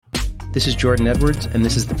This is Jordan Edwards, and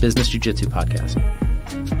this is the Business Jiu-Jitsu Podcast.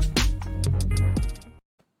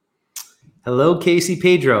 Hello, Casey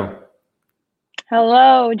Pedro.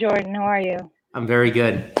 Hello, Jordan. How are you? I'm very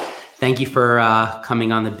good. Thank you for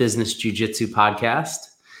coming on the Business Jiu-Jitsu Podcast.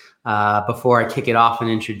 Before I kick it off and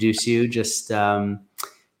introduce you, just a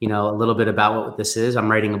little bit about what this is.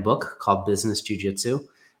 I'm writing a book called Business Jiu-Jitsu,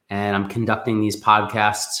 and I'm conducting these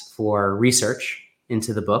podcasts for research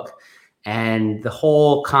into the book. And the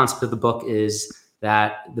whole concept of the book is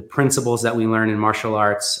that the principles that we learn in martial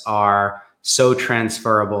arts are so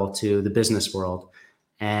transferable to the business world.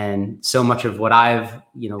 And so much of what I've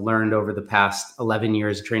learned over the past 11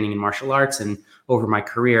 years of training in martial arts and over my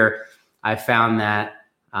career, I've found that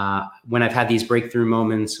when I've had these breakthrough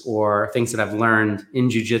moments or things that I've learned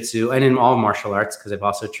in jiu-jitsu and in all martial arts, because I've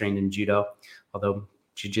also trained in judo, although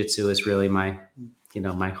jiu-jitsu is really my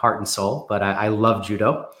heart and soul, but I love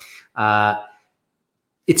judo.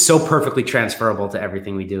 It's so perfectly transferable to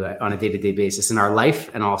everything we do on a day-to-day basis in our life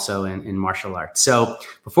and also in martial arts. So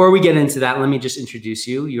before we get into that, let me just introduce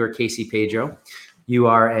you. You are Casey Pedro. You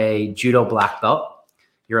are a judo black belt.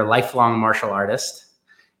 You're a lifelong martial artist.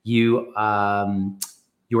 You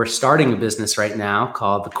are starting a business right now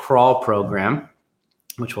called the Crawl Program,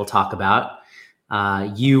 which we'll talk about.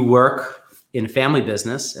 You work in a family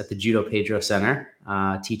business at the Judo Pedro Center,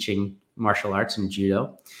 teaching martial arts and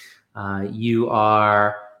judo. You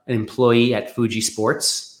are an employee at Fuji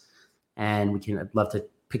Sports, and I'd love to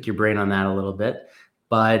pick your brain on that a little bit.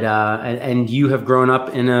 But and you have grown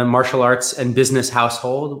up in a martial arts and business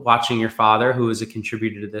household, watching your father, who is a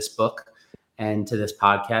contributor to this book and to this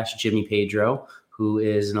podcast, Jimmy Pedro, who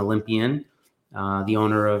is an Olympian, the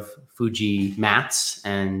owner of Fuji Mats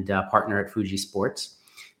and partner at Fuji Sports.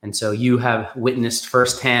 And so you have witnessed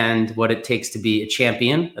firsthand what it takes to be a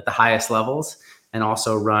champion at the highest levels and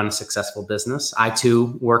also run a successful business. I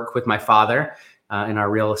too work with my father in our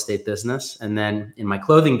real estate business. And then in my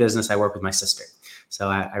clothing business, I work with my sister. So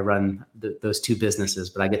I run those two businesses,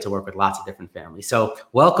 but I get to work with lots of different families. So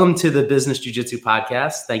welcome to the Business Jiu-Jitsu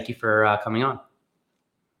Podcast. Thank you for coming on.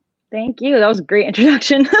 Thank you. That was a great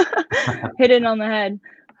introduction. Hit it on the head.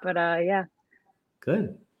 But yeah.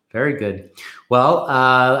 Good. Very good. Well,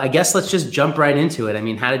 I guess let's just jump right into it. I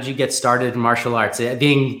mean, how did you get started in martial arts?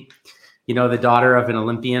 Being the daughter of an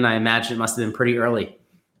Olympian, I imagine it must have been pretty early.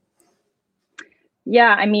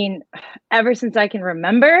 Yeah, I mean, ever since I can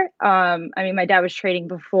remember, my dad was training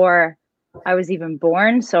before I was even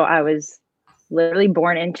born. So I was literally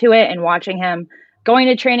born into it and watching him going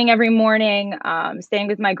to training every morning, staying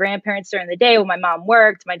with my grandparents during the day when my mom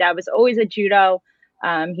worked. My dad was always at judo.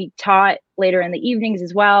 He taught later in the evenings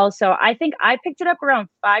as well. So I think I picked it up around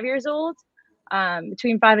 5 years old,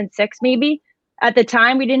 between 5 and 6 maybe. At the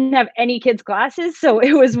time, we didn't have any kids' classes, so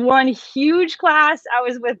it was one huge class. I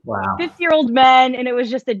was with 50-year-old men, and it was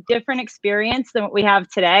just a different experience than what we have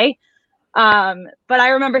today. But I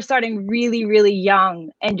remember starting really, really young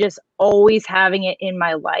and just always having it in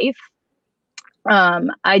my life.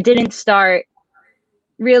 I didn't start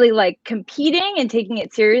really competing and taking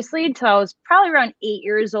it seriously until I was probably around 8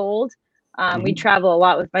 years old. We travel a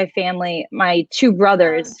lot with my family. My two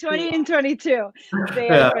brothers, 20 and 22. They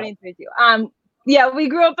are 20 and 22. Yeah, we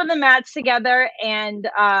grew up on the mats together, and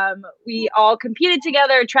we all competed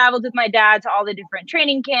together, traveled with my dad to all the different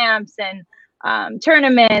training camps and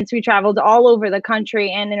tournaments. We traveled all over the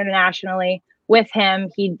country and internationally with him.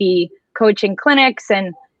 He'd be coaching clinics,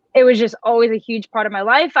 and it was just always a huge part of my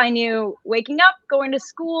life. I knew waking up, going to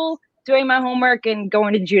school, doing my homework, and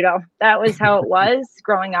going to judo. That was how it was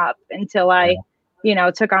growing up until I,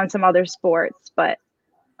 took on some other sports. But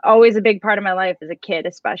always a big part of my life as a kid,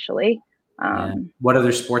 especially. What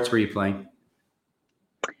other sports were you playing?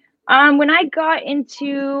 When I got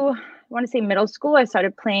into, I want to say middle school, I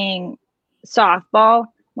started playing softball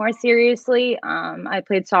more seriously. I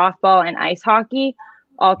played softball and ice hockey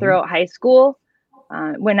all throughout high school.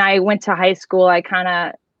 When I went to high school, I kind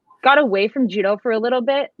of got away from judo for a little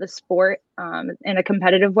bit, the sport, in a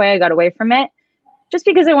competitive way. I got away from it just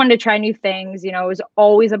because I wanted to try new things. It was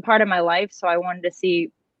always a part of my life. So I wanted to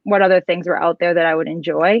see what other things were out there that I would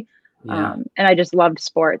enjoy. Yeah. And I just loved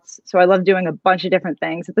sports. So I loved doing a bunch of different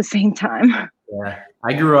things at the same time. Yeah.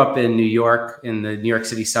 I grew up in New York, in the New York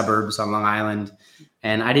City suburbs on Long Island.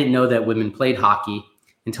 And I didn't know that women played hockey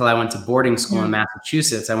until I went to boarding school in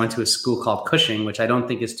Massachusetts. I went to a school called Cushing, which I don't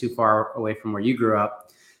think is too far away from where you grew up.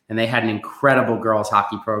 And they had an incredible girls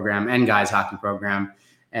hockey program and guys hockey program.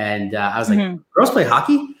 And I was like, girls play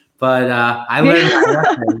hockey? But I learned my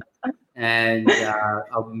lesson. And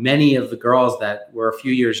many of the girls that were a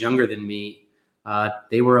few years younger than me,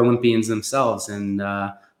 they were Olympians themselves. And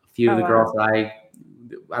a few of the girls that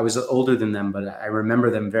I was older than them, but I remember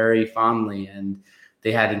them very fondly, and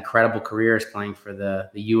they had incredible careers playing for the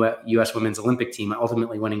U.S. women's Olympic team,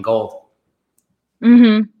 ultimately winning gold.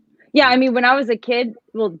 Mm-hmm. Yeah, I mean, when I was a kid,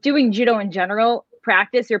 well, doing judo in general,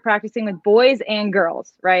 you're practicing with boys and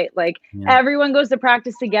girls, right? Like everyone goes to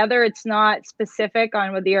practice together. It's not specific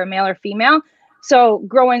on whether you're a male or female. So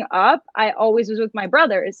growing up, I always was with my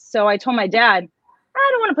brothers. So I told my dad, I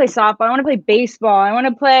don't want to play softball. I want to play baseball. I want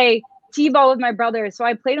to play t-ball with my brothers. So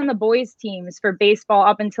I played on the boys teams for baseball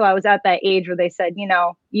up until I was at that age where they said, you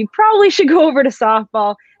know, you probably should go over to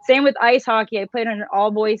softball. Same with ice hockey. I played on an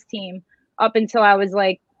all boys team up until I was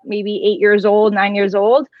like maybe 9 years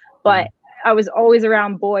old. But I was always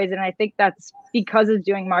around boys. And I think that's because of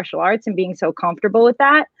doing martial arts and being so comfortable with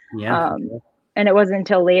that. Yeah. And it wasn't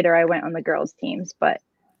until later I went on the girls teams. But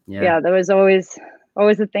yeah, that was always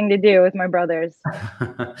a thing to do with my brothers.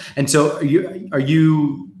 And so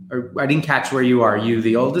I didn't catch where you are. Are you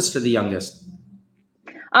the oldest or the youngest?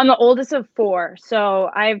 I'm the oldest of 4. So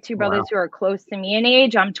I have 2 brothers who are close to me in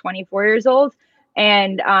age. I'm 24 years old.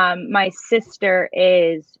 And my sister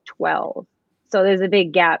is 12. So there's a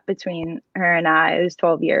big gap between her and I. It was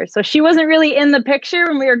 12 years. So she wasn't really in the picture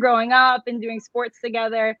when we were growing up and doing sports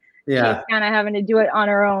together. Yeah. She's kind of having to do it on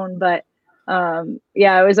her own. But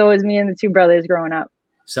it was always me and the 2 brothers growing up.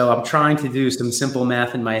 So I'm trying to do some simple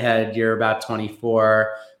math in my head. You're about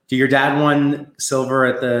 24. Did your dad won silver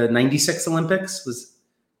at the 96 Olympics?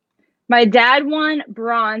 My dad won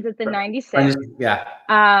bronze at the 96.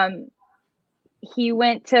 Yeah. He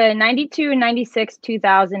went to 92, 96,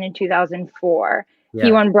 2000, and 2004. Yeah.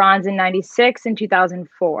 He won bronze in 96 and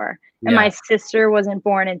 2004. And my sister wasn't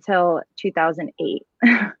born until 2008.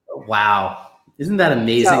 Wow. Isn't that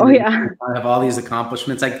amazing? So, I have all these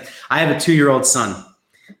accomplishments. Like I have a 2-year-old son,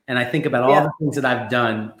 and I think about all the things that I've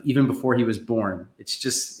done even before he was born. It's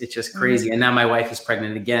just crazy. And now my wife is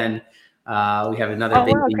pregnant again. We have another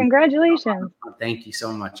baby. Wow, congratulations. Thank you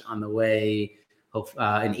so much. On the way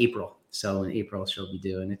in April. So in April she'll be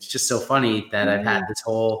due. And it's just so funny that I've had this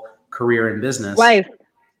whole career in business. Life.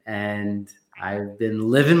 And I've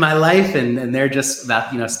been living my life and they're just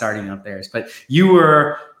about, starting out theirs. But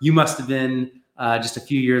you must have been just a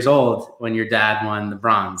few years old when your dad won the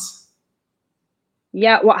bronze.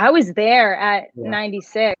 Yeah, well, I was there at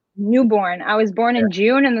 96, newborn. I was born in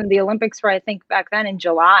June, and then the Olympics were, I think, back then in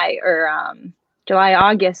July or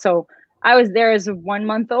August. So I was there as a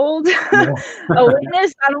 1-month-old, a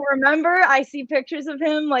witness. I don't remember. I see pictures of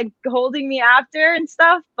him like holding me after and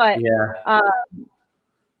stuff. But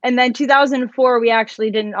and then 2004, we actually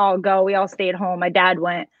didn't all go. We all stayed home. My dad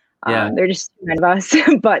went. They're just 2 of us,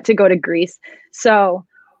 but to go to Greece. So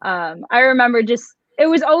I remember it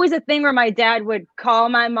was always a thing where my dad would call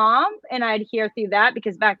my mom and I'd hear through that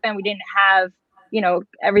because back then we didn't have,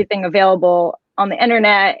 everything available on the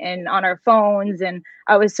internet and on our phones. And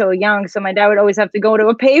I was so young. So my dad would always have to go to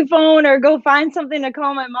a payphone or go find something to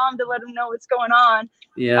call my mom to let him know what's going on,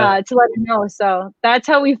 to let him know. So that's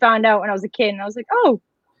how we found out when I was a kid. And I was like, oh,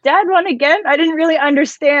 Dad won again? I didn't really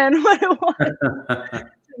understand what it was,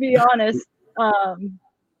 to be honest.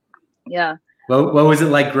 What was it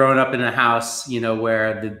like growing up in a house,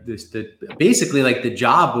 where basically like the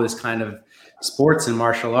job was kind of sports and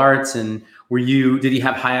martial arts? And did he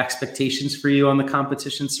have high expectations for you on the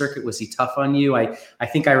competition circuit? Was he tough on you? I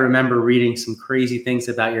think I remember reading some crazy things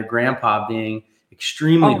about your grandpa being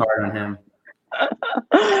extremely hard on him.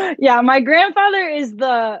 Yeah, my grandfather is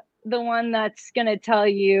the one that's going to tell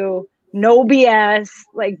you no BS,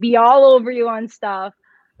 like be all over you on stuff.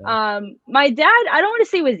 My dad, I don't want to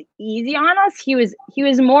say was easy on us. He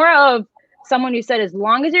was more of someone who said, as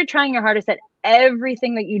long as you're trying your hardest at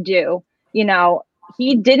everything that you do,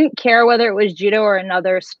 he didn't care whether it was judo or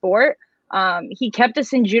another sport. He kept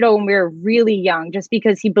us in judo when we were really young, just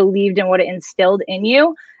because he believed in what it instilled in you.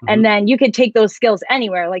 Mm-hmm. And then you could take those skills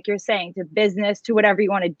anywhere, like you're saying, to business, to whatever you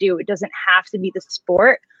want to do. It doesn't have to be the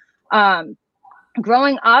sport.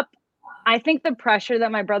 Growing up, I think the pressure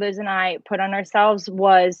that my brothers and I put on ourselves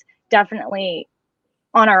was definitely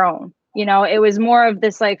on our own. It was more of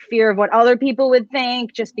this like fear of what other people would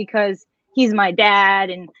think, just because he's my dad.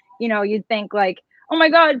 And, you'd think like, oh my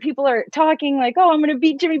God, people are talking like, oh, I'm going to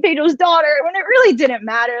beat Jimmy Pedro's daughter, when it really didn't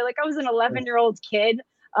matter. Like I was an 11-year-old kid.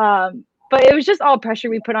 But it was just all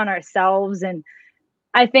pressure we put on ourselves. And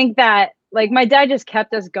I think that like my dad just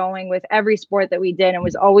kept us going with every sport that we did and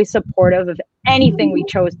was always supportive of anything we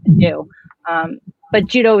chose to do. But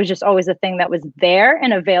judo was just always a thing that was there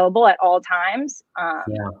and available at all times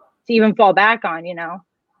to even fall back on,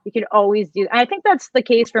 you could always do. I think that's the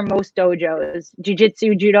case for most dojos,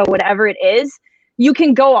 jiu-jitsu, judo, whatever it is. You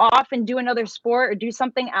can go off and do another sport or do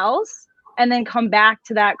something else and then come back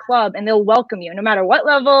to that club, and they'll welcome you no matter what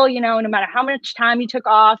level, no matter how much time you took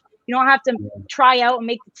off. You don't have to try out and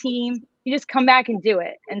make the team. You just come back and do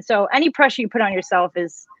it. And so any pressure you put on yourself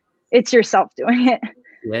it's yourself doing it.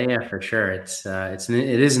 Yeah, for sure. It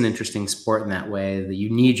is an interesting sport in that way that you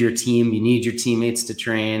need your team, you need your teammates to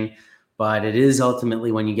train, but it is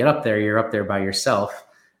ultimately when you get up there, you're up there by yourself.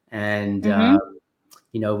 And,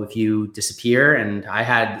 if you disappear, and I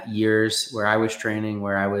had years where I was training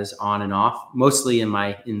where I was on and off, mostly in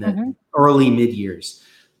the early mid years,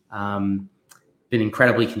 been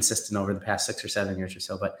incredibly consistent over the past 6 or 7 years or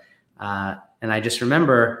so. But, and I just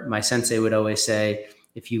remember my sensei would always say,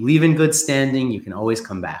 if you leave in good standing, you can always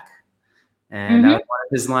come back. And that was one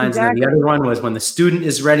of his lines. Exactly. And then the other one was, when the student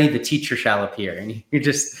is ready, the teacher shall appear. And you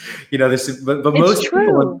just, but most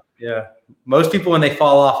people, most people, when they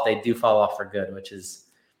fall off, they do fall off for good, which is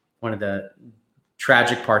one of the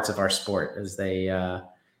tragic parts of our sport, is they,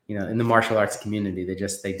 in the martial arts community,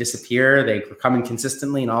 they disappear, they come in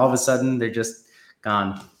consistently, and all of a sudden they're just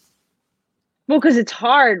gone. Well, because it's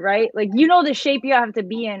hard, right? Like, the shape you have to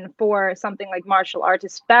be in for something like martial arts,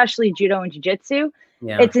 especially judo and jiu-jitsu.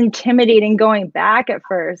 Yeah. It's intimidating going back at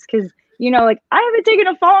first because, I haven't taken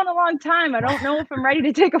a fall in a long time. I don't know if I'm ready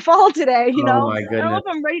to take a fall today, Oh my goodness. I don't know if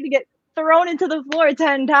I'm ready to get thrown into the floor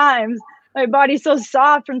 10 times. My body's so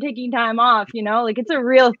soft from taking time off, it's a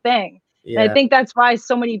real thing. Yeah. And I think that's why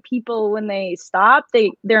so many people, when they stop,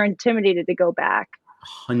 they're intimidated to go back.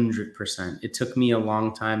 100%. It took me a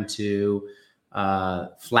long time to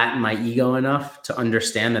flatten my ego enough to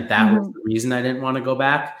understand that was the reason I didn't want to go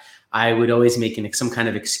back. I would always make some kind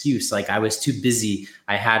of excuse, like I was too busy.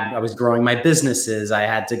 I was growing my businesses. I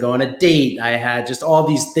had to go on a date. I had just all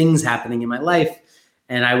these things happening in my life.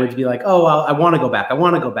 And I would be like, oh, well, I want to go back. I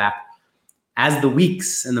want to go back. As the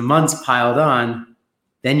weeks and the months piled on,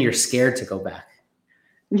 then you're scared to go back.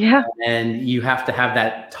 Yeah. And you have to have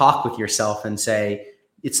that talk with yourself and say,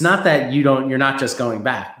 it's not that you're not just going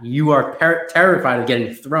back. You are terrified of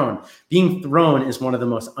getting thrown. Being thrown is one of the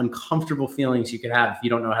most uncomfortable feelings you could have if you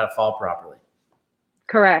don't know how to fall properly.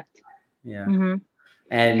 Correct. Yeah. Mm-hmm.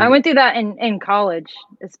 And I went through that in college,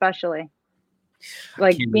 especially.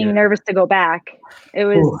 Like being nervous to go back. It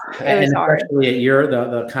was hard. Especially at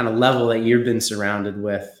the kind of level that you've been surrounded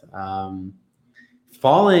with,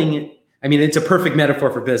 falling. I mean, it's a perfect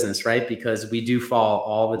metaphor for business, right? Because we do fall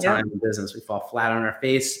all the time in business. We fall flat on our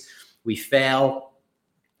face. We fail.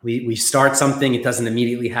 We start something. It doesn't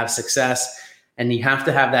immediately have success. And you have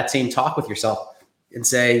to have that same talk with yourself and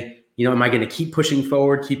say, am I going to keep pushing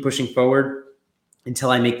forward until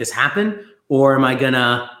I make this happen? Or am I going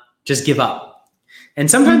to just give up? And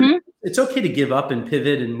sometimes it's okay to give up and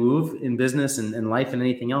pivot and move in business and life and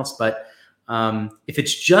anything else. But if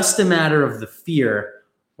it's just a matter of the fear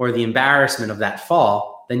or the embarrassment of that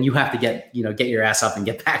fall, then you have to get your ass up and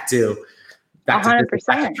get back to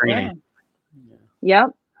 100% training. Yeah. Yep.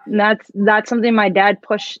 And that's something my dad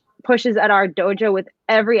pushes at our dojo with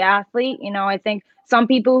every athlete. I think some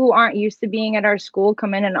people who aren't used to being at our school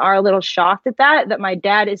come in and are a little shocked at that my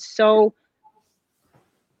dad is so,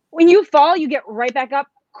 when you fall, you get right back up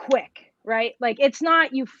quick, right? Like, it's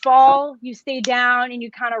not you fall, you stay down and you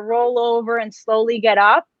kind of roll over and slowly get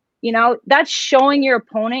up. That's showing your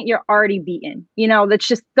opponent you're already beaten. That's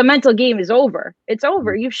just, the mental game is over. It's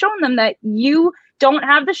over. You've shown them that you don't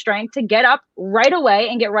have the strength to get up right away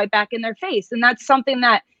and get right back in their face. And that's something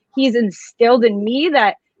that he's instilled in me,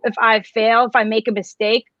 that if I fail, if I make a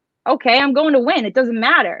mistake, okay, I'm going to win. It doesn't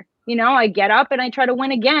matter. I get up and I try to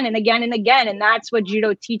win again and again and again. And that's what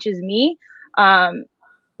judo teaches me.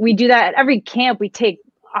 We do that at every camp. We take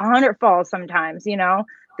 100 falls sometimes,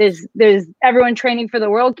 There's everyone training for the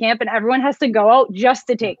world camp and everyone has to go out just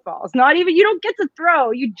to take falls. Not even, you don't get to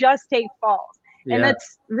throw, you just take falls. Yeah. And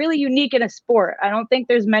that's really unique in a sport. I don't think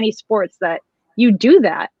there's many sports that you do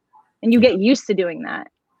that and you get used to doing that.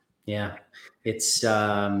 Yeah. It's,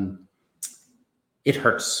 it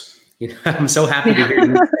hurts. I'm so happy to hear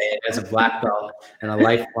you say it as a black belt and a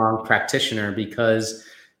lifelong practitioner, because,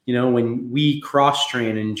 when we cross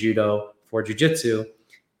train in judo for jiu-jitsu,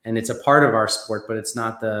 and it's a part of our sport, but it's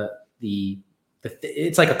not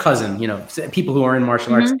it's like a cousin, people who are in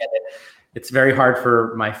martial arts get it. It's very hard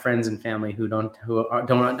for my friends and family who don't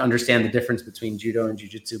understand the difference between judo and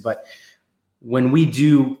jiu-jitsu. But when we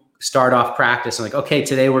do start off practice, I'm like, okay,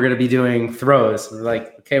 today we're going to be doing throws. We're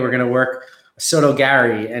like, okay, we're going to work a Soto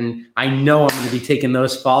Gary. And I know I'm going to be taking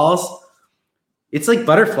those falls. It's like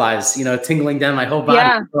butterflies, tingling down my whole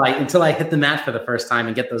body until I hit the mat for the first time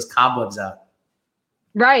and get those cobwebs out.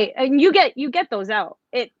 Right. And you get those out.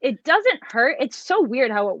 It doesn't hurt. It's so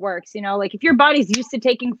weird how it works. Like, if your body's used to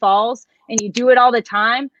taking falls and you do it all the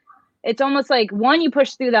time, it's almost like, one, you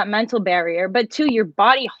push through that mental barrier, but two, your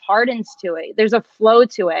body hardens to it. There's a flow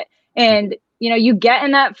to it. And, you get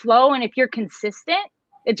in that flow. And if you're consistent,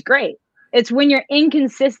 it's great. It's when you're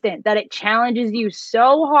inconsistent that it challenges you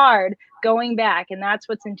so hard going back. And that's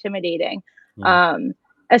what's intimidating. Yeah.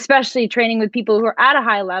 Especially training with people who are at a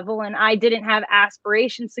high level. And I didn't have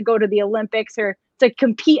aspirations to go to the Olympics or to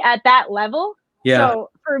compete at that level. Yeah. So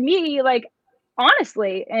for me, like,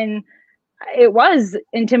 honestly, and it was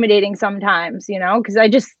intimidating sometimes, because I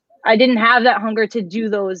didn't have that hunger to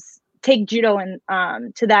take judo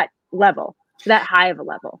and to that level, to that high of a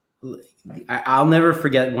level. I'll never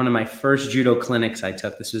forget one of my first judo clinics I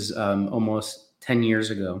took. This was almost 10 years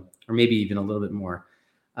ago, or maybe even a little bit more.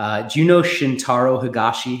 Do you know Shintaro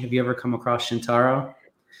Higashi? Have you ever come across Shintaro?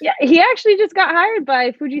 Yeah, he actually just got hired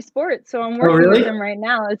by Fuji Sports, so I'm working with him right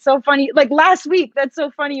now. It's so funny. Like last week, that's so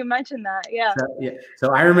funny you mentioned that. Yeah.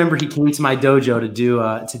 So I remember he came to my dojo to do.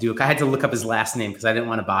 I had to look up his last name because I didn't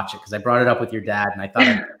want to botch it, because I brought it up with your dad and I thought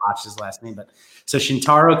I botched his last name. But so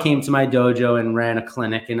Shintaro came to my dojo and ran a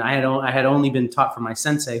clinic, and I had only been taught from my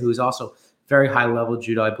sensei, who is also very high level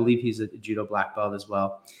judo. I believe he's a judo black belt as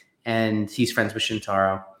well, and he's friends with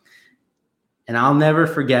Shintaro. And I'll never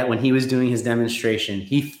forget when he was doing his demonstration,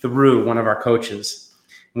 he threw one of our coaches.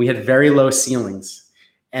 We had very low ceilings,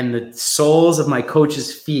 and the soles of my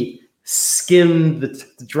coach's feet skimmed the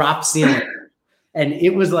drop ceiling. And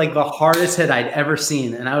it was like the hardest hit I'd ever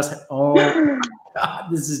seen. And I was like, oh my God,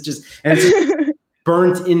 this is just, and it's just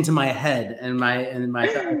burnt into my head and my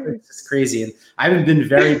it's just crazy. And I've been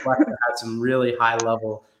very blessed to have some really high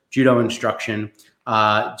level judo instruction.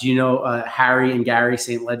 Do you know Harry and Gary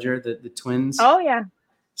St. Ledger, the twins? Oh, yeah.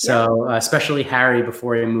 So especially Harry,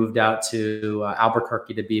 before he moved out to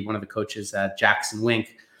Albuquerque to be one of the coaches at Jackson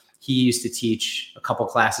Wink, he used to teach a couple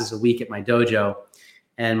classes a week at my dojo.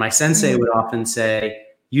 And my sensei would often say,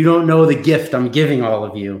 you don't know the gift I'm giving all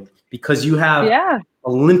of you, because you have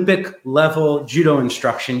Olympic level judo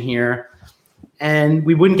instruction here. And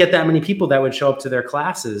we wouldn't get that many people that would show up to their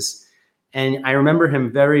classes. And I remember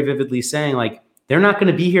him very vividly saying, like, they're not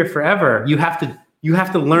going to be here forever. You have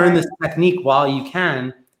to learn this technique while you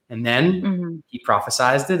can. And then he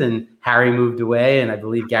prophesized it, and Harry moved away, and I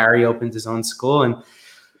believe Gary opened his own school, and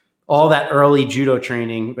all that early judo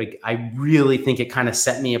training. Like, I really think it kind of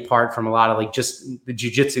set me apart from a lot of like just the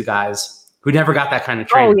jiu-jitsu guys who never got that kind of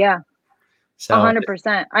training. Oh yeah. So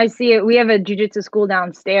 100%. I see it. We have a jiu-jitsu school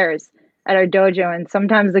downstairs at our dojo, and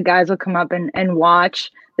sometimes the guys will come up and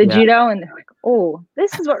watch the judo, and they're like, oh,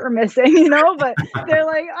 this is what we're missing, but they're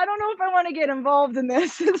like, I don't know if I want to get involved in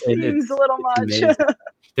this. It seems a little much.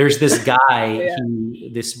 There's this guy,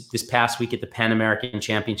 this past week at the Pan American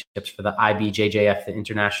Championships for the IBJJF, the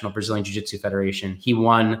International Brazilian Jiu-Jitsu Federation, he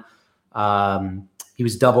won, he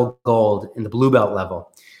was double gold in the blue belt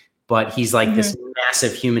level, but he's like this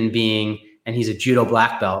massive human being, and he's a judo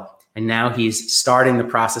black belt. And now he's starting the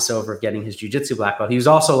process over of getting his jiu-jitsu black belt. He was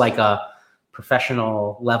also like a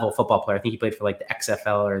professional level football player. I think he played for like the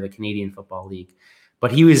XFL or the Canadian Football League,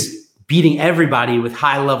 but he was beating everybody with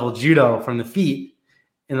high level judo from the feet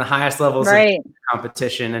in the highest levels of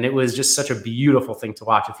competition. And it was just such a beautiful thing to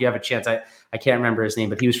watch. If you have a chance, I can't remember his name,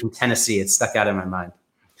 but he was from Tennessee. It stuck out in my mind.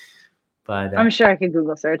 But I'm sure I could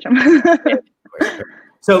Google search him.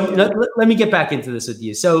 So let me get back into this with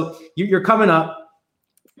you. So you're coming up,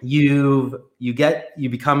 you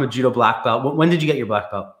become a judo black belt. When did you get your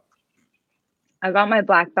black belt? I got my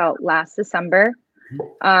black belt last December.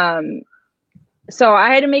 So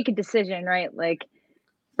I had to make a decision, right? Like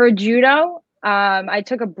for judo, I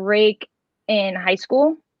took a break in high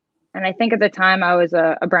school, and I think at the time I was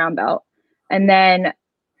a brown belt. And then,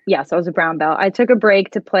 yes, I was a brown belt. I took a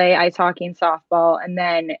break to play ice hockey and softball. And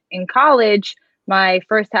then in college, my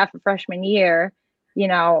first half of freshman year,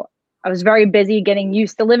 I was very busy getting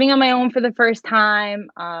used to living on my own for the first time,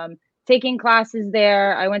 taking classes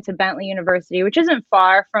there. I went to Bentley University, which isn't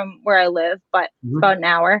far from where I live, but about an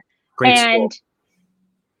hour.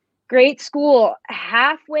 Great school.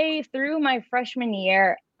 Halfway through my freshman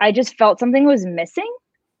year, I just felt something was missing.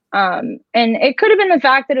 And it could have been the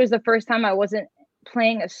fact that it was the first time I wasn't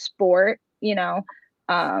playing a sport,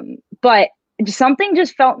 but something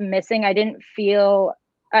just felt missing. I didn't feel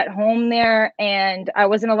at home there, and I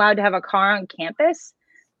wasn't allowed to have a car on campus.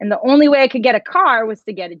 And the only way I could get a car was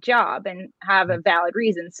to get a job and have a valid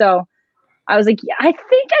reason. So I was like, yeah, I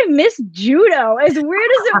think I miss judo, as weird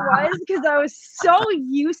as it was, because I was so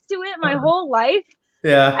used to it my whole life.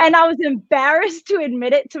 Yeah. And I was embarrassed to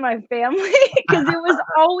admit it to my family because it was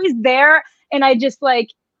always there. And I just like,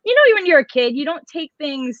 when you're a kid, you don't take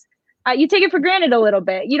things, you take it for granted a little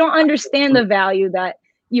bit. You don't understand the value that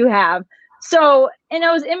you have. So, and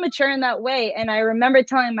I was immature in that way. And I remember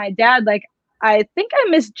telling my dad, like, I think I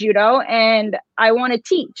miss judo and I want to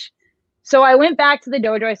teach. So I went back to the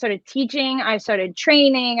dojo. I started teaching. I started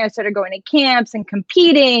training. I started going to camps and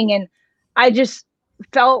competing. And I just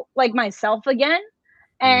felt like myself again.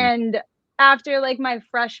 And after like my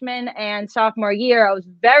freshman and sophomore year, I was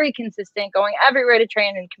very consistent, going everywhere to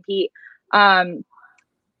train and compete.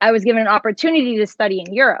 I was given an opportunity to study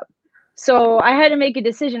in Europe. So I had to make a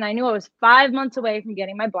decision. I knew I was 5 months away from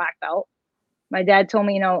getting my black belt. My dad told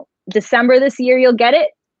me, December this year, you'll get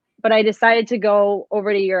it. But I decided to go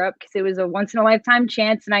over to Europe because it was a once in a lifetime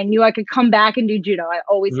chance. And I knew I could come back and do judo. I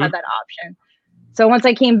always had that option. So once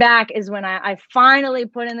I came back is when I finally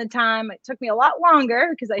put in the time. It took me a lot longer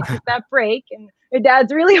because I took that break and your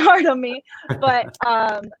dad's really hard on me. But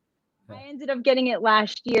I ended up getting it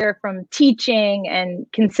last year from teaching and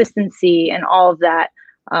consistency and all of that.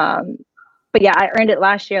 But yeah, I earned it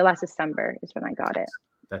last December is when I got it.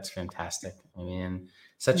 That's fantastic. I mean,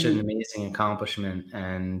 such an amazing accomplishment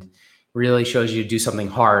and really shows you do something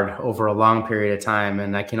hard over a long period of time.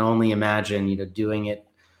 And I can only imagine, doing it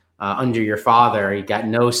under your father. You got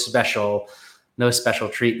no special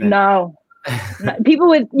treatment. No.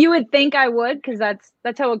 You would think I would, because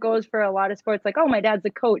that's how it goes for a lot of sports. Like, oh, my dad's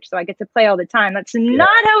a coach, so I get to play all the time. That's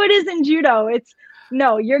not how it is in judo. It's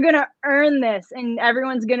no, you're gonna earn this, and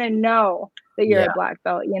everyone's gonna know that you're a black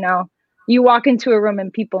belt. You walk into a room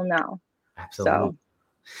and people know. Absolutely. So.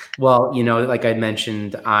 Well, like I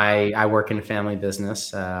mentioned, I work in a family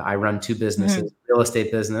business. I run two businesses, real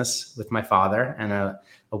estate business with my father and a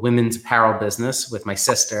women's apparel business with my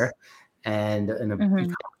sister and a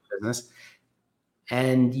e-commerce business.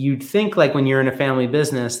 And you'd think like when you're in a family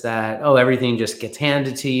business that, everything just gets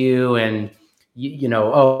handed to you and,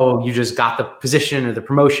 you just got the position or the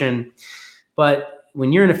promotion. But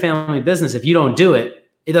when you're in a family business, if you don't do it,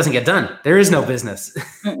 it doesn't get done. There is no business.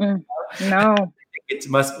 No. It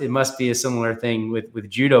must be a similar thing with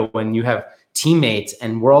judo when you have teammates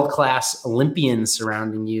and world-class Olympians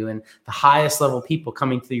surrounding you and the highest level people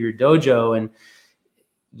coming through your dojo, and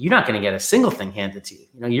you're not going to get a single thing handed to you.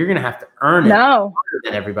 You're going to have to earn it harder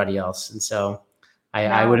than everybody else. And so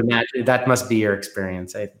I would imagine that must be your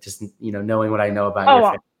experience. I just, knowing what I know about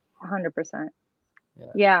your family. 100%.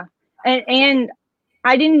 Yeah. And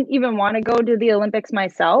I didn't even want to go to the Olympics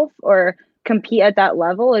myself or compete at that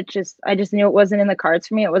level. I just knew it wasn't in the cards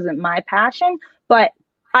for me. It wasn't my passion, but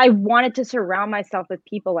I wanted to surround myself with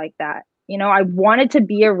people like that. I wanted to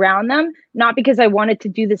be around them, not because I wanted to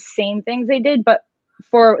do the same things they did, but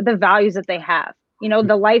for the values that they have,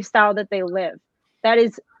 the lifestyle that they live. That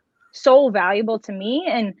is so valuable to me,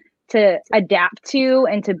 and to adapt to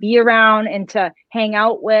and to be around and to hang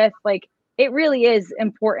out with. Like, it really is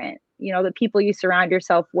important. The people you surround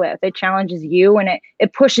yourself with, it challenges you and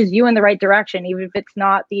it pushes you in the right direction, even if it's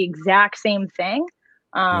not the exact same thing.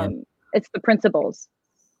 It's the principles.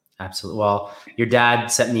 Absolutely. Well, your dad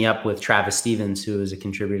set me up with Travis Stevens, who is a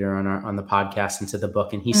contributor on the podcast and to the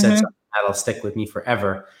book. And he said something that'll stick with me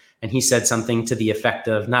forever. And he said something to the effect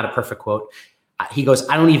of, not a perfect quote. He goes,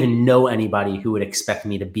 I don't even know anybody who would expect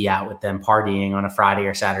me to be out with them partying on a Friday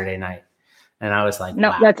or Saturday night. And I was like, no,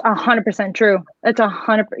 wow. That's 100% true. That's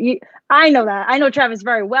 100%. I know that. I know Travis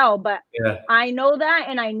very well, but I know that.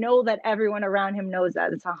 And I know that everyone around him knows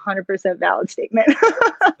that. It's 100% valid statement.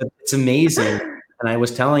 It's amazing. And I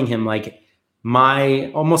was telling him, like,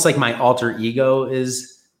 almost like my alter ego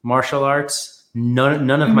is martial arts. None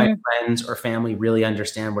of my friends or family really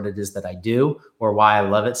understand what it is that I do or why I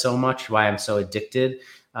love it so much, why I'm so addicted.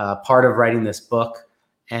 Part of writing this book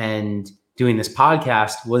and doing this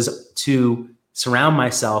podcast was to surround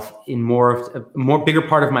myself in a more bigger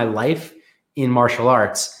part of my life in martial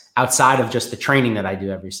arts outside of just the training that I do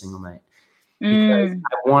every single night. Because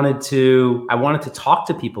I wanted to talk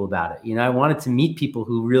to people about it. I wanted to meet people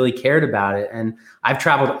who really cared about it. And I've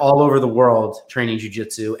traveled all over the world training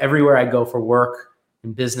jiu-jitsu. Everywhere I go for work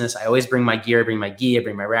and business, I always bring my gear, I bring my gi, I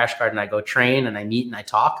bring my rash guard, and I go train and I meet and I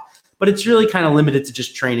talk. But it's really kind of limited to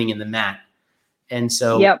just training in the mat. And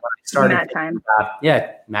so when I started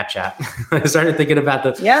mat chat. I started thinking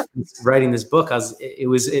about writing this book.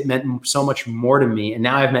 It meant so much more to me. And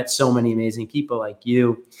now I've met so many amazing people like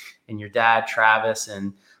you and your dad, Travis,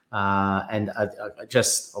 and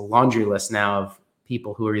just a laundry list now of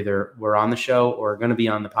people who were on the show or are going to be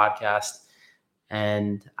on the podcast.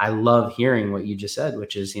 And I love hearing what you just said,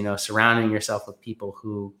 which is, surrounding yourself with people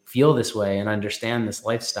who feel this way and understand this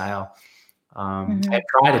lifestyle. I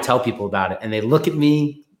try to tell people about it and they look at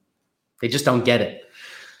me, they just don't get it.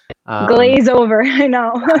 Glaze over. I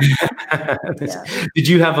know. Did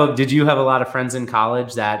you have a lot of friends in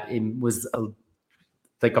college that it was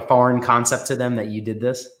like a foreign concept to them that you did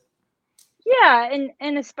this? Yeah,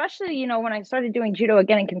 and especially, you know, when I started doing judo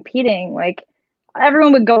again and competing, like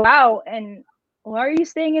everyone would go out and why are you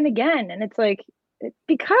staying in again? And it's like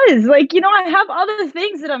because like, you know, I have other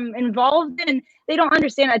things that I'm involved in and they don't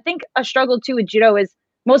understand. I think a struggle too with judo is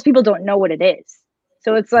most people don't know what it is.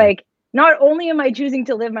 So it's Yeah. like not only am I choosing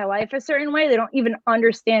to live my life a certain way, they don't even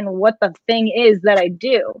understand what the thing is that I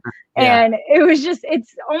do. Yeah. And it was just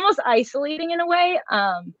it's almost isolating in a way.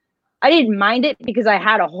 I didn't mind it because I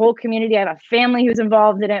had a whole community. I have a family who's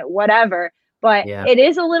involved in it, whatever. But Yeah. it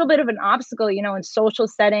is a little bit of an obstacle, you know, in social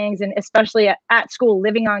settings and especially at school,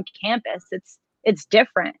 living on campus. It's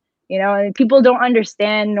different, you know, and people don't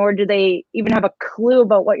understand, nor do they even have a clue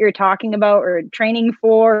about what you're talking about or training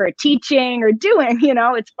for or teaching or doing, you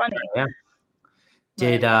know, it's funny. Yeah.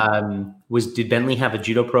 But, Did Bentley have a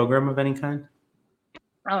judo program of any kind?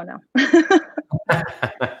 oh no.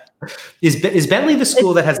 Is Bentley the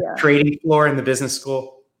school that has Yeah. the trading floor in the business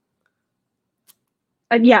school?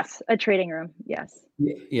 Yes, a trading room. Yes.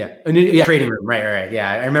 Yeah, trading room. Right.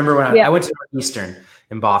 Yeah, I remember when I went to Northeastern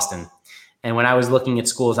in Boston, and when I was looking at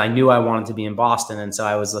schools, I knew I wanted to be in Boston, and so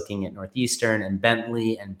I was looking at Northeastern and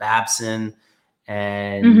Bentley and Babson,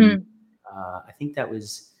 and I think that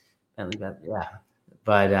was Bentley. Yeah,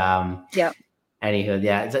 but yeah. anywho,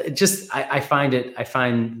 yeah, it's just I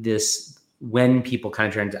find this when people kind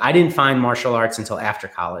of turn. I didn't find martial arts until after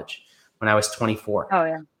college when I was 24. Oh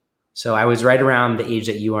yeah. So I was right around the age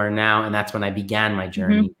that you are now, and that's when I began my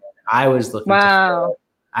journey. I was looking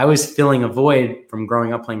I was filling a void from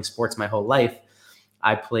growing up playing sports my whole life.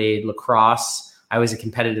 I played lacrosse. I was a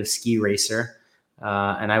competitive ski racer,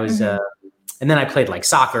 and I was, and then I played like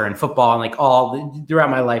soccer and football and like all throughout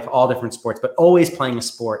my life, all different sports, but always playing a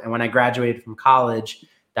sport. And when I graduated from college,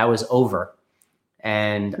 that was over.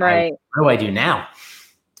 And what do I do now?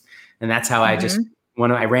 And that's how I just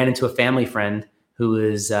when I ran into a family friend who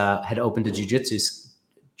was had opened a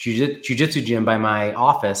jujitsu gym by my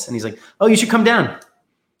office, and he's like, "Oh, you should come down."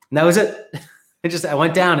 And that was it. I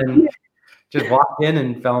went down and just walked in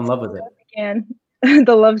and fell in love with it.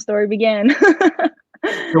 The love story began.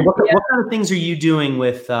 So what kind of things are you doing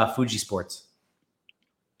with Fuji Sports?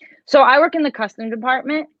 So I work in the custom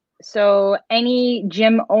department. So any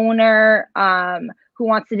gym owner who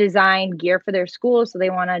wants to design gear for their school, so they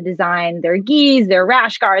want to design their gis, their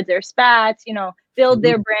rash guards, their spats, you know, build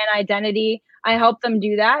their brand identity. I help them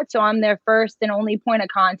do that. So I'm their first and only point of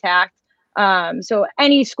contact. So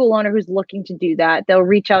any school owner who's looking to do that, they'll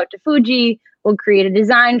reach out to Fuji. We'll create a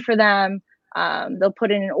design for them. They'll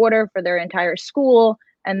put in an order for their entire school,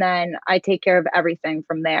 and then I take care of everything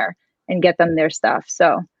from there and get them their stuff.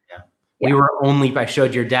 So we were I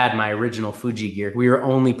showed your dad my original Fuji gear. We were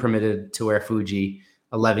only permitted to wear Fuji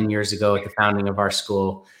 11 years ago at the founding of our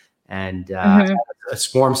school. And a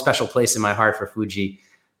warm, special place in my heart for Fuji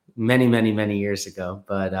many, many, many years ago.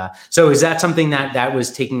 But so is that something that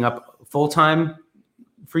was taking up full time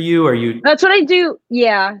for you, or you? That's what I do.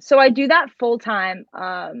 Yeah. So I do that full time.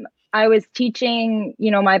 I was teaching,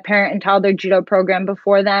 you know, my parent and toddler judo program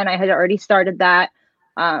before then. I had already started that.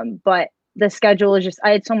 But the schedule is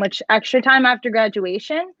I had so much extra time after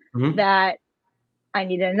graduation that I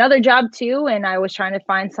needed another job too. And I was trying to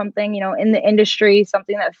find something, you know, in the industry,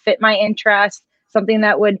 something that fit my interest, something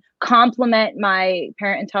that would complement my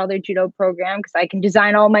parent and toddler judo program, because I can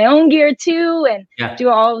design all my own gear too and do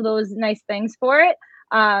all of those nice things for it.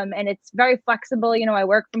 And it's very flexible. You know, I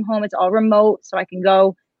work from home. It's all remote. So I can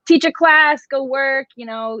go teach a class, go work, you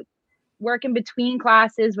know, work in between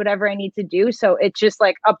classes, whatever I need to do. So it's just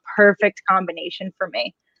like a perfect combination for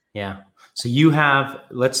me. Yeah. So you have,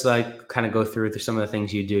 let's like kind of go through some of the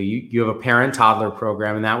things you do. You have a parent toddler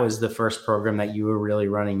program, and that was the first program that you were really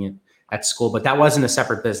running at school, but that wasn't a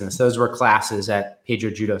separate business. Those were classes at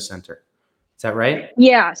Pedro Judo Center. Is that right?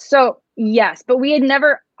 Yeah. So yes, but we had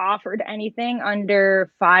never offered anything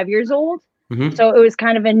under 5 years old. So it was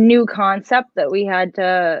kind of a new concept that we had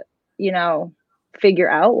to, you know, figure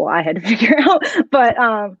out. Well, I had to figure out, but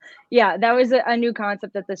yeah, that was a new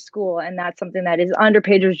concept at the school, and that's something that is under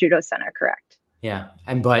Pedro's Judo Center, correct? Yeah,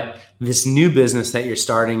 but this new business that you're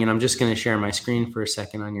starting, and I'm just going to share my screen for a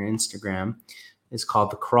second on your Instagram, is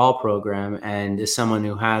called the Crawl Program, and is someone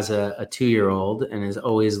who has a 2-year-old and is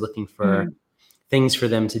always looking for things for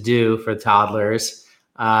them to do for toddlers.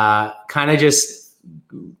 Kind of just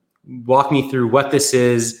walk me through what this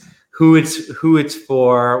is, who it's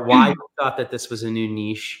for, why you thought that this was a new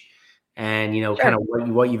niche, and you know, kind of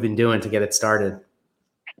what you've been doing to get it started.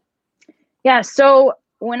 Yeah. So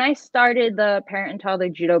when I started the parent and toddler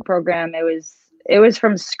judo program, it was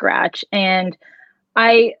from scratch, and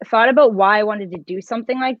I thought about why I wanted to do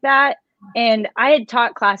something like that. And I had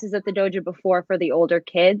taught classes at the dojo before for the older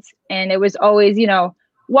kids. And it was always, you know,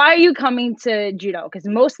 why are you coming to judo? Because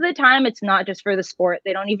most of the time it's not just for the sport.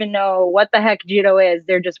 They don't even know what the heck judo is.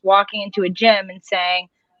 They're just walking into a gym and saying,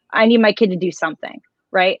 I need my kid to do something,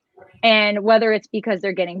 right? And whether it's because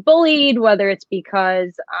they're getting bullied, whether it's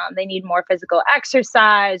because they need more physical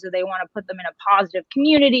exercise, or they want to put them in a positive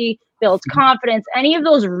community, builds confidence, any of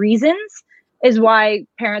those reasons is why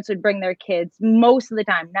parents would bring their kids most of the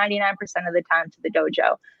time, 99% of the time, to the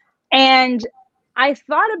dojo. And I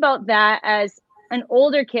thought about that as an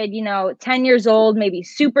older kid, you know, 10 years old, maybe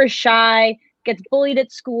super shy, gets bullied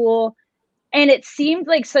at school. And it seemed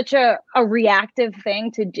like such a reactive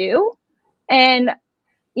thing to do. And,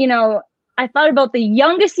 you know, I thought about the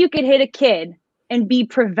youngest you could hit a kid and be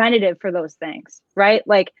preventative for those things, right?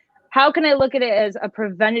 Like, how can I look at it as a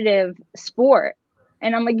preventative sport?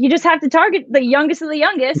 And I'm like, you just have to target the youngest of the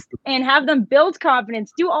youngest and have them build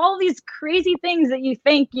confidence, do all these crazy things that you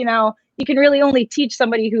think, you know, you can really only teach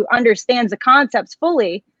somebody who understands the concepts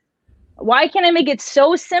fully. Why can't I make it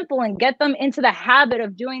so simple and get them into the habit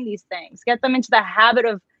of doing these things, get them into the habit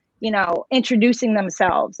of, you know, introducing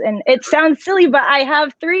themselves? And it sounds silly, but I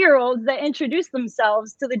have 3-year-olds that introduce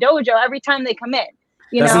themselves to the dojo every time they come in,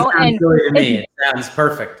 you Doesn't know, sound and silly to me. It sounds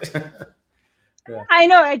perfect. Yeah. I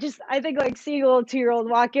know. I think like seeing a little 2-year-old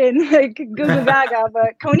walk in, like Gugu Gaga,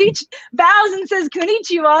 but Konichi bows and says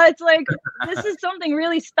Konnichiwa. It's like, this is something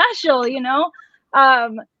really special, you know?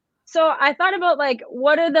 So I thought about like,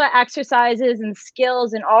 what are the exercises and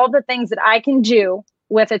skills and all the things that I can do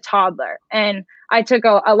with a toddler? And I took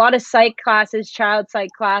a lot of psych classes, child psych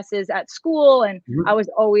classes at school. And I was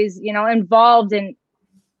always, you know, involved in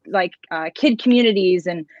like kid communities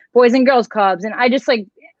and boys and girls clubs. And I just like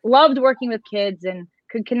loved working with kids and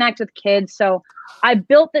could connect with kids. So I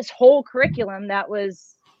built this whole curriculum that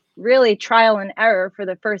was really trial and error for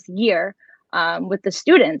the first year with the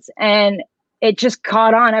students. And it just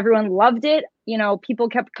caught on. Everyone loved it. You know, people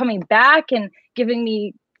kept coming back and giving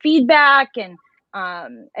me feedback and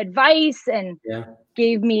advice, and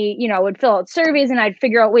gave me, you know, would fill out surveys and I'd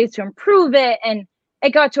figure out ways to improve it. And it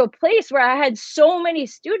got to a place where I had so many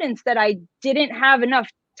students that I didn't have enough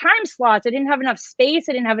time slots. I didn't have enough space.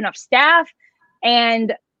 I didn't have enough staff.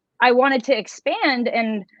 And I wanted to expand.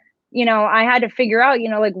 And, you know, I had to figure out, you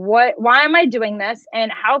know, like why am I doing this?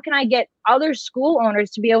 And how can I get other school owners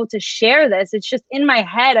to be able to share this? It's just in my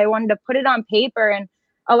head. I wanted to put it on paper and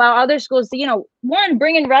allow other schools to, you know, one,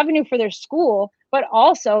 bring in revenue for their school, but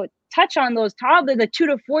also touch on those toddlers, the 2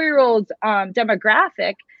 to 4-year-olds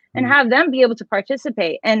demographic, and have them be able to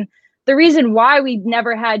participate. And the reason why we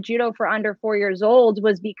never had judo for under 4 years old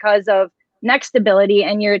was because of neck stability,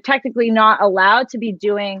 and you're technically not allowed to be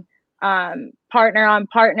doing partner on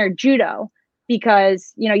partner judo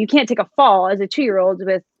because, you know, you can't take a fall as a 2-year-old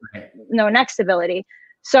with no neck stability.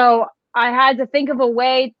 So I had to think of a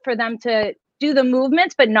way for them to do the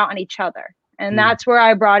movements, but not on each other. And that's where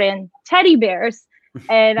I brought in teddy bears.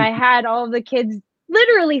 And I had all of the kids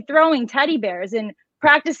literally throwing teddy bears and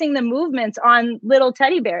practicing the movements on little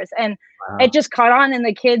teddy bears. And it just caught on, and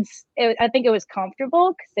the kids, I think it was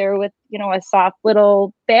comfortable because they were with, you know, a soft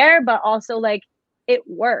little bear, but also like it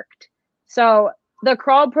worked. So the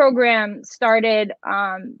crawl program started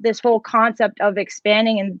this whole concept of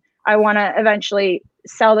expanding, and I want to eventually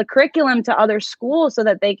sell the curriculum to other schools so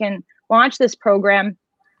that they can launch this program.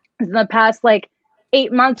 In the past like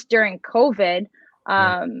 8 months during COVID,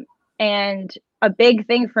 and a big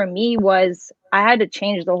thing for me was I had to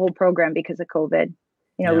change the whole program because of COVID.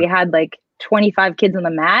 You know, we had like 25 kids on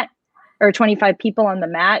the mat, or 25 people on the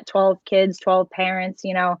mat, 12 kids, 12 parents.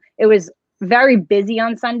 You know, it was very busy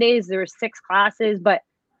on Sundays. There were 6 classes, but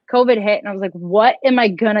COVID hit and I was like, what am I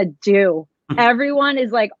gonna do? Everyone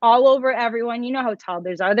is like all over everyone. You know how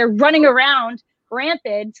toddlers are. They're running around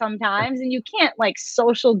rampant sometimes, and you can't like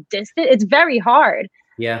social distance. It's very hard.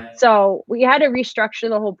 Yeah. So we had to restructure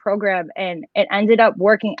the whole program, and it ended up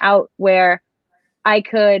working out where I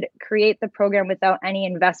could create the program without any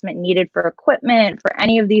investment needed for equipment, for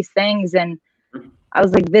any of these things. And I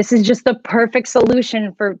was like, this is just the perfect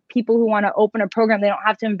solution for people who want to open a program. They don't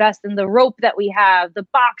have to invest in the rope that we have, the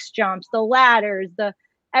box jumps, the ladders,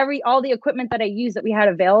 all the equipment that I use that we had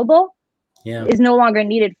available is no longer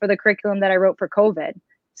needed for the curriculum that I wrote for COVID.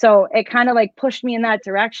 So it kind of like pushed me in that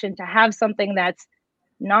direction to have something that's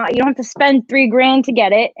not, you don't have to spend $3,000 to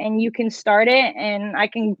get it, and you can start it, and I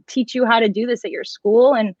can teach you how to do this at your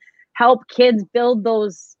school and help kids build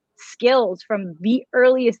those skills from the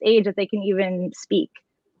earliest age that they can even speak.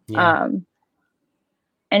 And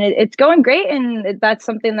it's going great. And that's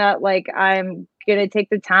something that like, I'm going to take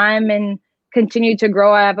the time and continued to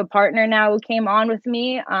grow. I have a partner now who came on with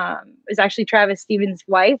me. It's actually Travis Stevens'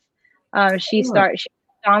 wife. She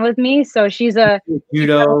on with me. So she's a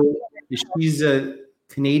judo. She's a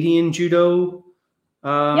Canadian judo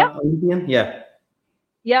Olympian. Yeah.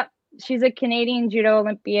 Yep. She's a Canadian judo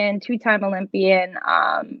Olympian, 2-time Olympian,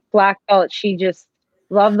 black belt. She just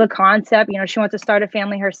loved the concept. You know, she wants to start a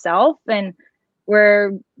family herself, and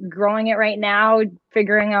we're growing it right now,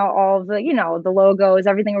 figuring out all of the, you know, the logos,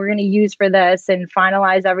 everything we're going to use for this, and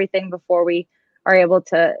finalize everything before we are able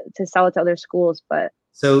to sell it to other schools. But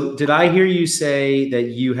so did I hear you say that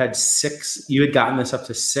you had gotten this up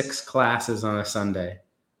to 6 classes on a Sunday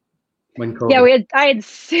when COVID? Yeah, I had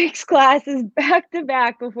 6 classes back to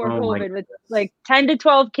back before COVID with like 10 to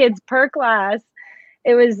 12 kids per class.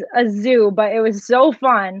 It was a zoo, but it was so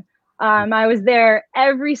fun. I was there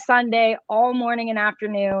every Sunday, all morning and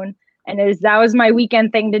afternoon, and that was my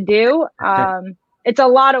weekend thing to do. It's a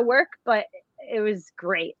lot of work, but it was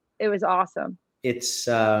great. It was awesome. It's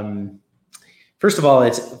first of all,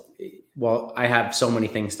 well, I have so many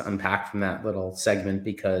things to unpack from that little segment,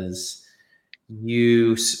 because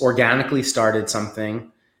you organically started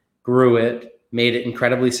something, grew it, made it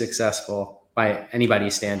incredibly successful by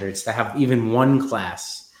anybody's standards. To have even one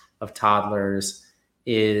class of toddlers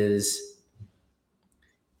is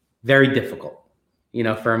very difficult, you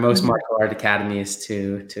know, for most martial art academies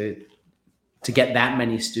to get that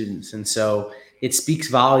many students. And so it speaks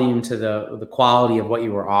volume to the quality of what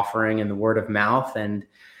you were offering and the word of mouth. And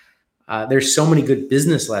there's so many good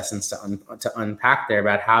business lessons to unpack there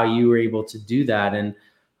about how you were able to do that.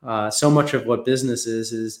 And so much of what business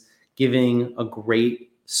is giving a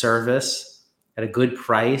great service at a good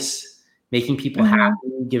price, making people happy,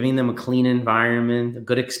 giving them a clean environment, a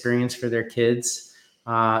good experience for their kids.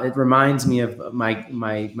 It reminds me of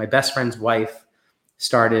my best friend's wife.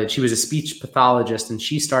 She was a speech pathologist, and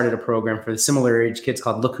she started a program for the similar age kids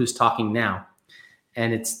called Look Who's Talking Now.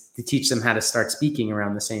 And it's to teach them how to start speaking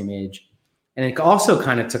around the same age. And it also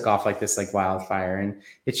kind of took off like this, like wildfire. And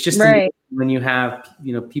it's just when you have,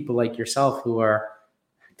 you know, people like yourself who are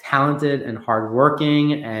talented and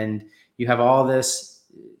hardworking, and you have all this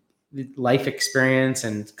life experience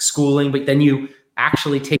and schooling, but then you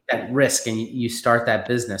actually take that risk and you start that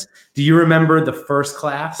business. Do you remember the first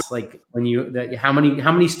class? Like how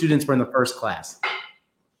many students were in the first class?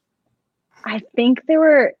 I think there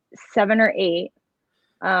were 7 or 8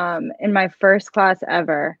 in my first class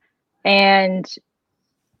ever. And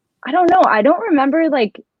I don't know. I don't remember,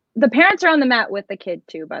 like, the parents are on the mat with the kid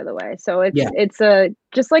too, by the way. So it's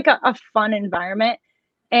just like a fun environment.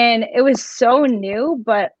 And it was so new,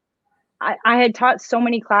 but I had taught so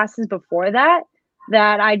many classes before that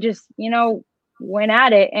I just, you know, went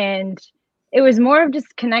at it. And it was more of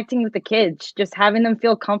just connecting with the kids, just having them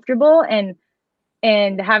feel comfortable and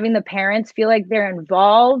having the parents feel like they're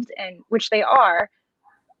involved, and which they are.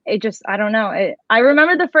 It just, I don't know. I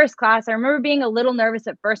remember the first class. I remember being a little nervous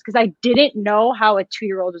at first because I didn't know how a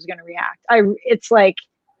 2-year-old was going to react. It's like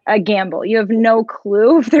a gamble. You have no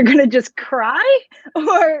clue if they're going to just cry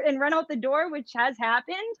and run out the door, which has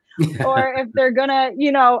happened, or if they're going to,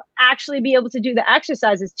 you know, actually be able to do the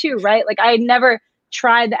exercises too, right? Like, I had never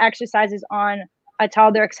tried the exercises on a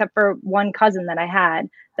toddler except for one cousin that I had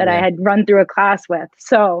I had run through a class with.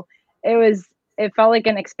 So it felt like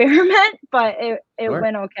an experiment, but it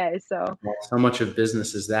went okay. So much of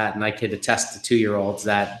business is that. And I could attest to 2-year-olds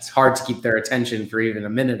that it's hard to keep their attention for even a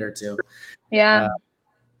minute or two. Yeah.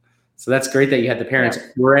 So that's great that you had the parents.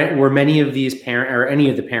 Yeah. Were many of these any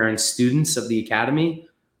of the parents students of the academy?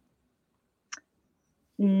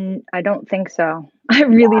 I don't think so. I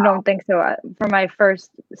really don't think so. For my first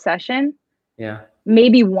session. Yeah.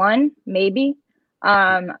 Maybe one, maybe.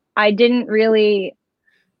 I didn't really.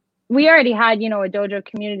 We already had, you know, a dojo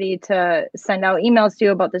community to send out emails to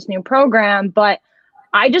about this new program, but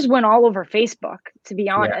I just went all over Facebook, to be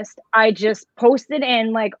honest. Yeah. I just posted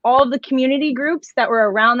in like all of the community groups that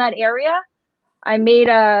were around that area. I made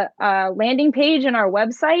a landing page in our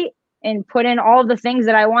website and put in all of the things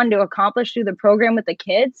that I wanted to accomplish through the program with the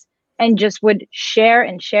kids, and just would share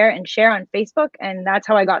and share and share on Facebook. And that's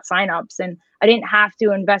how I got signups. And I didn't have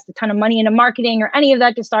to invest a ton of money into marketing or any of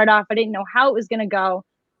that to start off. I didn't know how it was going to go.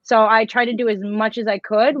 So I tried to do as much as I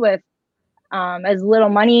could with as little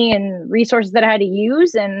money and resources that I had to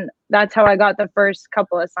use. And that's how I got the first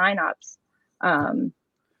couple of signups.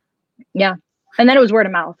 Yeah. And then it was word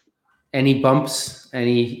of mouth. Any bumps,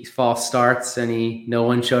 any false starts, no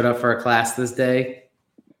one showed up for a class this day?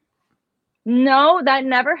 No, that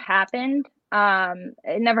never happened.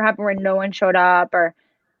 It never happened where no one showed up or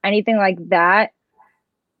anything like that.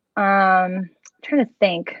 I'm trying to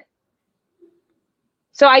think.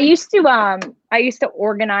 So I used to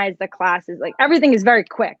organize the classes. Like everything is very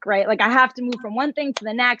quick, right? Like I have to move from one thing to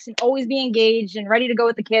the next and always be engaged and ready to go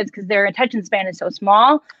with the kids because their attention span is so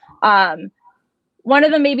small. One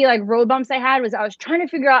of the maybe like road bumps I had was I was trying to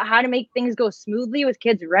figure out how to make things go smoothly with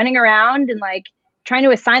kids running around and like trying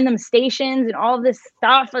to assign them stations and all of this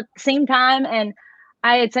stuff at the same time. And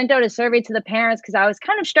I had sent out a survey to the parents because I was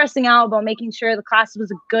kind of stressing out about making sure the class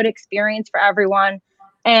was a good experience for everyone.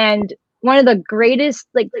 And one of the greatest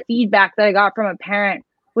like feedback that I got from a parent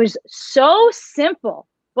was so simple,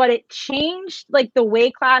 but it changed like the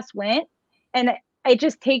way class went. And it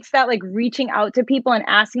just takes that like reaching out to people and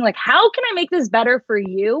asking like, how can I make this better for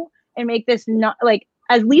you and make this not like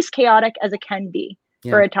as least chaotic as it can be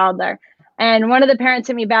for a toddler. And one of the parents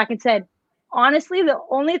hit me back and said, honestly, the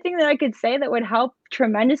only thing that I could say that would help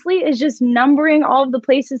tremendously is just numbering all of the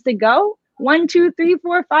places to go 1, 2, 3,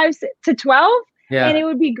 4, 5 to 12. Yeah. And it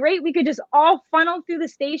would be great. We could just all funnel through the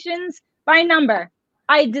stations by number.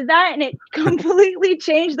 I did that and it completely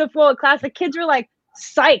changed the flow of class. The kids were like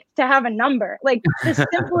psyched to have a number, like the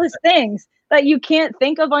simplest things that you can't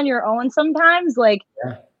think of on your own sometimes. Like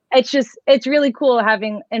it's really cool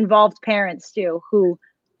having involved parents too, who,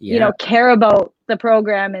 you know, care about the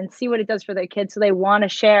program and see what it does for their kids. So they want to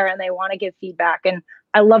share and they want to give feedback. And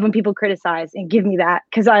I love when people criticize and give me that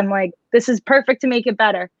because I'm like, this is perfect to make it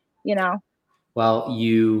better, you know? Well,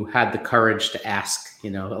 you had the courage to ask. You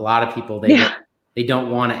know, a lot of people, they don't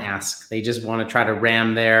want to ask. They just want to try to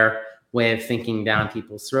ram their way of thinking down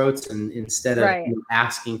people's throats. And instead of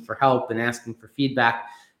asking for help and asking for feedback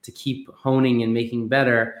to keep honing and making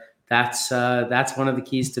better, that's one of the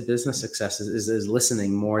keys to business success is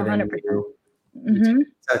listening more than 100%. You.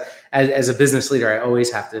 So as a business leader, I always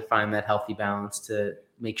have to find that healthy balance to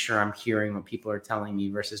make sure I'm hearing what people are telling me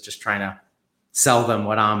versus just trying to sell them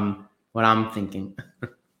what I'm thinking.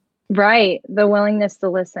 Right. The willingness to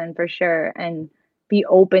listen for sure and be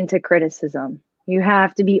open to criticism. You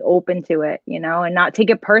have to be open to it, you know, and not take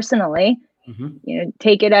it personally. You know,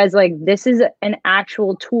 take it as like, this is an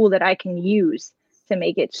actual tool that I can use to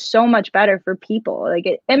make it so much better for people. Like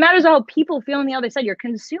it matters how people feel on the other side. Your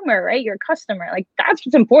consumer, right? Your customer. Like that's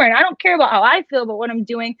what's important. I don't care about how I feel about what I'm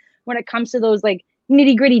doing when it comes to those like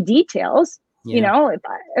nitty gritty details. You know,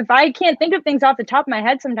 if I can't think of things off the top of my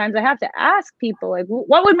head, sometimes I have to ask people like,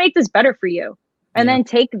 what would make this better for you? And then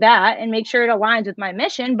take that and make sure it aligns with my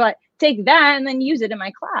mission, but take that and then use it in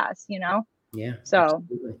my class, you know? Yeah. So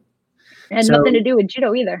it had nothing to do with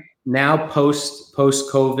judo either. Now post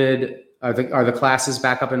COVID, are the classes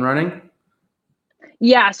back up and running?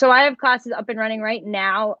 Yeah. So I have classes up and running right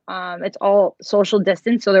now. It's all social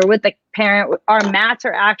distance. So they're with the parent. Our mats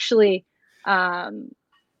are actually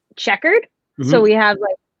checkered. So we have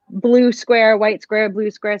like blue square, white square,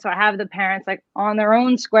 blue square. So I have the parents like on their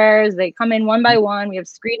own squares. They come in one by one. We have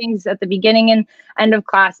screenings at the beginning and end of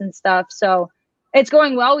class and stuff. So it's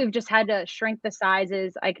going well. We've just had to shrink the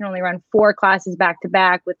sizes. I can only run 4 classes back to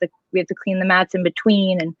back we have to clean the mats in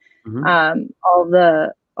between and all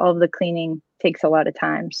of the cleaning takes a lot of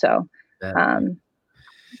time. So, but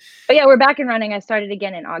yeah, we're back and running. I started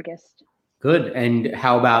again in August. Good. And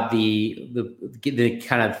how about the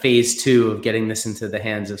kind of phase 2 of getting this into the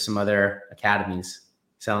hands of some other academies,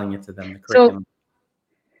 selling it to them? The curriculum?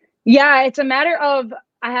 So, yeah, it's a matter of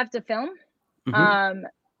I have to film. I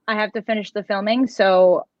have to finish the filming.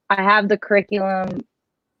 So I have the curriculum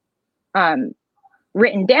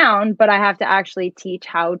written down, but I have to actually teach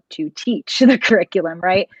how to teach the curriculum,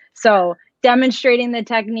 right? So demonstrating the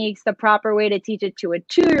techniques, the proper way to teach it to a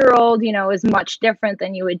 2-year-old, you know, is much different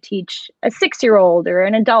than you would teach a 6-year-old or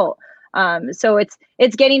an adult. So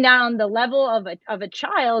it's getting down the level of a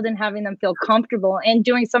child and having them feel comfortable and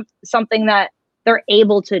doing something that they're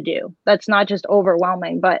able to do. That's not just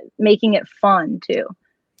overwhelming, but making it fun too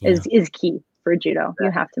is key for judo. You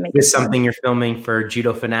have to make it fun. Something you're filming for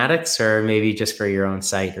judo fanatics or maybe just for your own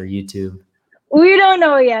site or YouTube? We don't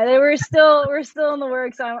know yet. We're still in the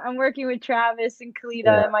works. I'm working with Travis and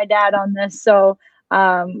Kalita and my dad on this. So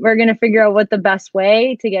we're going to figure out what the best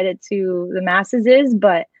way to get it to the masses is.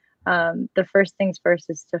 But the first things first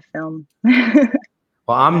is to film.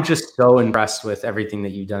 Well, I'm just so impressed with everything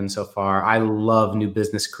that you've done so far. I love new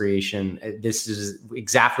business creation. This is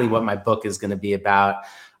exactly what my book is going to be about,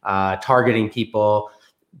 targeting people.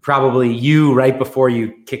 Probably you right before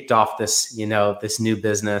you kicked off this, you know, this new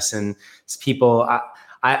business, and people,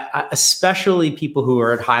 I especially people who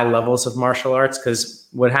are at high levels of martial arts, because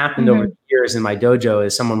what happened over the years in my dojo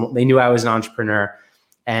is they knew I was an entrepreneur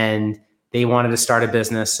and they wanted to start a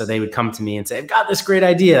business. So they would come to me and say, I've got this great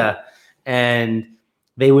idea. And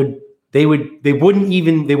they would they weren't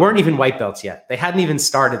even white belts yet. They hadn't even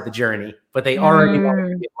started the journey, but they already wanted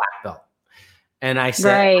to be a black belt. And I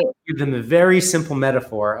said, I give them a very simple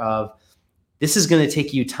metaphor of, this is going to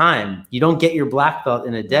take you time. You don't get your black belt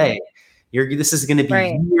in a day. This is going to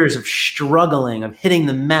be years of struggling, of hitting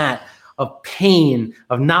the mat, of pain,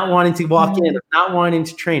 of not wanting to walk in, of not wanting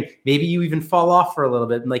to train. Maybe you even fall off for a little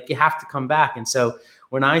bit and like you have to come back. And so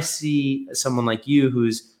when I see someone like you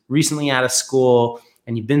who's recently out of school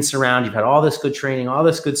and you've been surrounded, you've had all this good training, all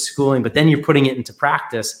this good schooling, but then you're putting it into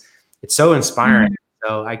practice, it's so inspiring.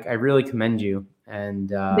 So I really commend you. And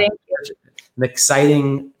thank you. An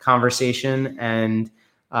exciting conversation. And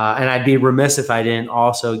I'd be remiss if I didn't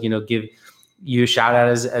also, give you a shout out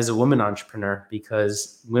as a woman entrepreneur,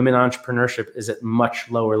 because women entrepreneurship is at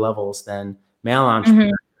much lower levels than male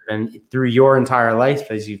entrepreneurship. And through your entire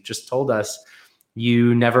life, as you've just told us,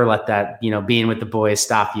 you never let that, being with the boys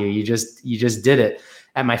stop you. You just did it.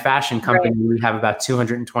 At my fashion company, we have about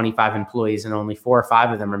 225 employees and only 4 or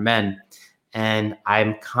 5 of them are men. And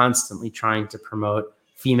I'm constantly trying to promote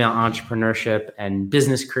female entrepreneurship and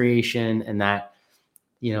business creation, and that,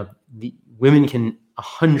 the women can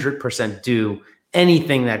 100% do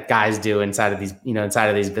anything that guys do inside of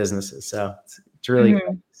these businesses. So it's really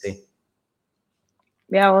cool to see.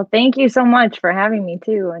 Yeah. Well, thank you so much for having me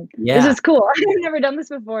too. And this is cool. I've never done this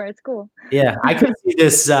before. It's cool. Yeah. I could see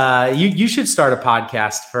this. You should start a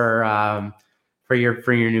podcast for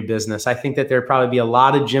your new business. I think that there'd probably be a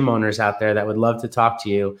lot of gym owners out there that would love to talk to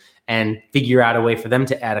you and figure out a way for them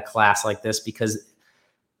to add a class like this, because,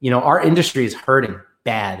 our industry is hurting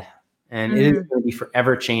bad. And it is going to be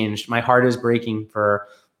forever changed. My heart is breaking for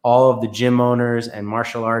all of the gym owners and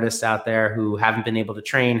martial artists out there who haven't been able to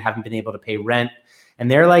train, haven't been able to pay rent.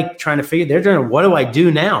 And they're like trying to figure, they're doing, what do I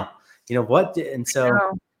do now? And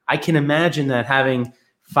so I can imagine that having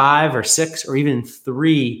 5 or 6 or even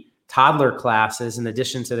 3 toddler classes in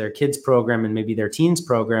addition to their kids program and maybe their teens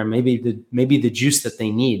program, maybe the juice that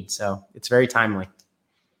they need. So it's very timely.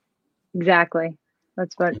 Exactly.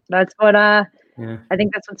 That's what I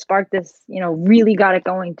think that's what sparked this, really got it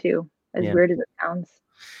going too, as weird as it sounds.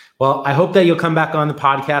 Well, I hope that you'll come back on the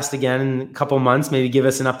podcast again in a couple months, maybe give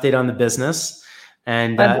us an update on the business.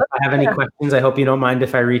 And if I have any questions, I hope you don't mind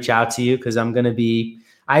if I reach out to you, because I'm going to be,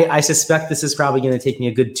 I suspect this is probably going to take me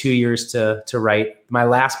a good 2 years to write. My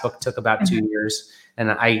last book took about 2 years,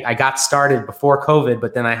 and I got started before COVID,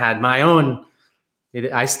 but then I had my own,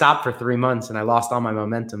 I stopped for 3 months and I lost all my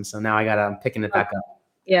momentum. So now I'm picking it back up.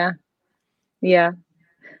 Yeah. Yeah.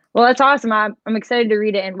 Well, that's awesome. I'm excited to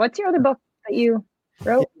read it. And what's your other book that you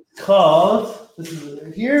wrote? It's called, this is it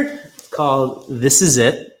right here. It's called This Is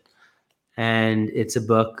It. And it's a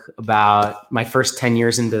book about my first 10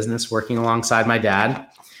 years in business working alongside my dad.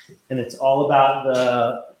 And it's all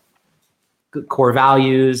about the core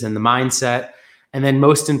values and the mindset. And then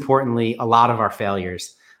most importantly, a lot of our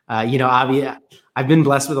failures. I've been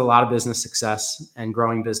blessed with a lot of business success and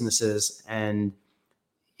growing businesses, and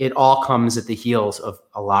it all comes at the heels of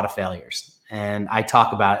a lot of failures. And I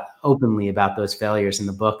talk openly about those failures in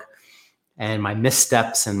the book and my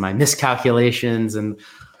missteps and my miscalculations. And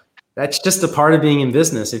that's just a part of being in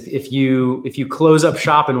business. If you close up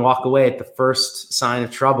shop and walk away at the first sign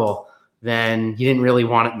of trouble, then you didn't really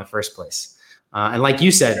want it in the first place. And like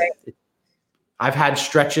you said, I've had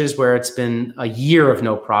stretches where it's been a year of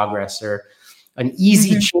no progress, or an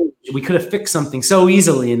easy change. We could have fixed something so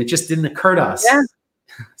easily and it just didn't occur to us. Yeah.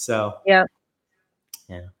 So, yeah.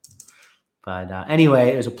 But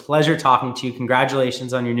anyway, it was a pleasure talking to you.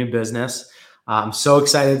 Congratulations on your new business. I'm so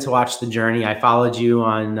excited to watch the journey. I followed you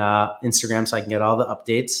on Instagram so I can get all the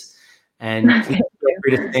updates. And please feel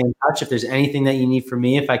free to stay in touch. If there's anything that you need from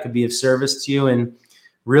me, if I could be of service to you in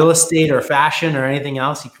real estate or fashion or anything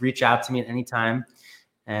else, you can reach out to me at any time.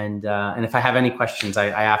 And if I have any questions, I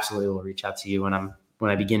absolutely will reach out to you when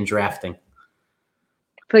I begin drafting.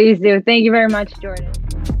 Please do. Thank you very much, Jordan.